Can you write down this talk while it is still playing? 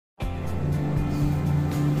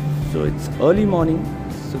So it's early morning,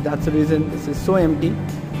 so that's the reason this is so empty.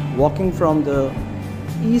 Walking from the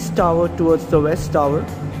east tower towards the west tower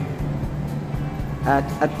at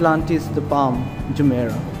Atlantis Dubai,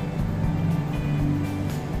 Jumeirah.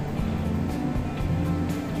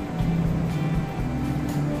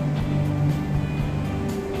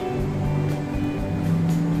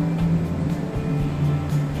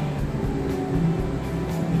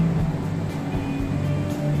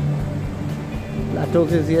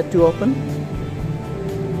 Plateaus is yet to open.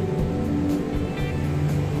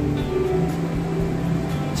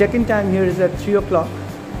 Check-in time here is at 3 o'clock,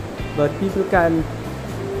 but people can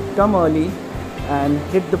come early and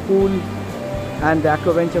hit the pool and the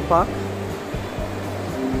aquaventure park.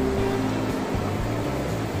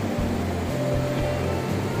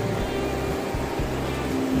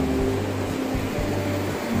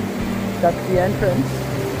 That's the entrance,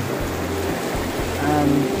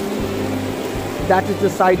 and that is the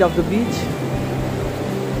side of the beach.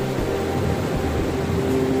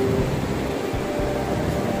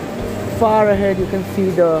 Far ahead you can see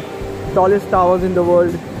the tallest towers in the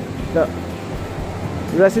world, the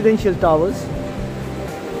residential towers.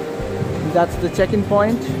 That's the check-in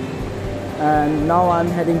point, and now I'm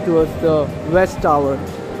heading towards the west tower.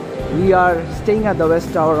 We are staying at the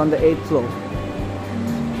west tower on the 8th floor.